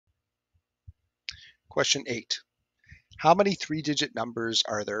Question 8. How many three-digit numbers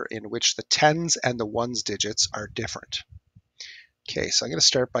are there in which the tens and the ones digits are different? Okay, so I'm going to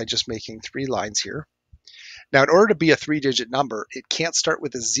start by just making 3 lines here. Now, in order to be a three-digit number, it can't start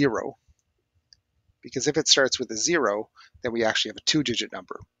with a 0, because if it starts with a 0, then we actually have a two-digit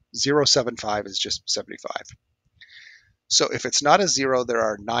number. 075 is just 75. So if it's not a 0, there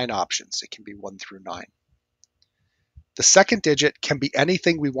are 9 options. It can be 1 through 9. The second digit can be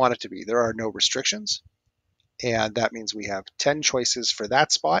anything we want it to be. There are no restrictions, and that means we have 10 choices for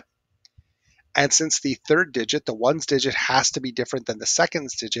that spot. And since the third digit, the ones digit, has to be different than the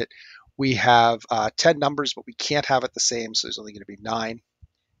seconds digit, we have 10 numbers, but we can't have it the same, so there's only going to be 9.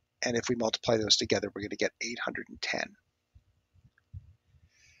 And if we multiply those together, we're going to get 810.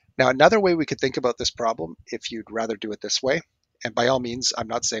 Now, another way we could think about this problem, if you'd rather do it this way, and by all means, I'm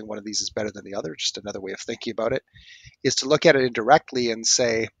not saying one of these is better than the other, just another way of thinking about it, is to look at it indirectly and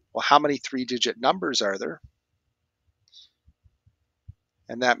say, well, how many three-digit numbers are there?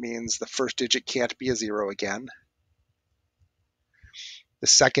 And that means the first digit can't be a 0 again. The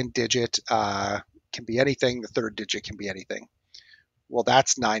second digit can be anything. The third digit can be anything. Well,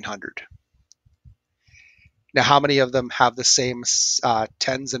 that's 900. Now, how many of them have the same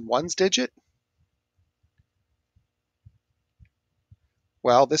tens and ones digit?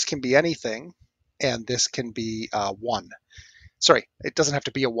 Well, this can be anything, and this can be 1. Sorry, it doesn't have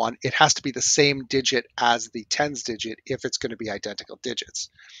to be a 1. It has to be the same digit as the tens digit if it's going to be identical digits.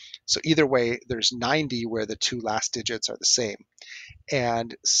 So either way, there's 90 where the 2 last digits are the same.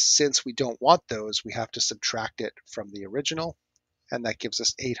 And since we don't want those, we have to subtract it from the original, and that gives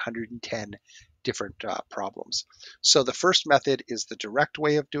us 810 different problems. So the first method is the direct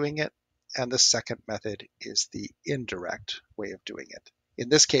way of doing it, and the second method is the indirect way of doing it. In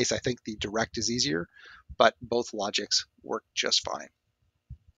this case, I think the direct is easier, but both logics work just fine.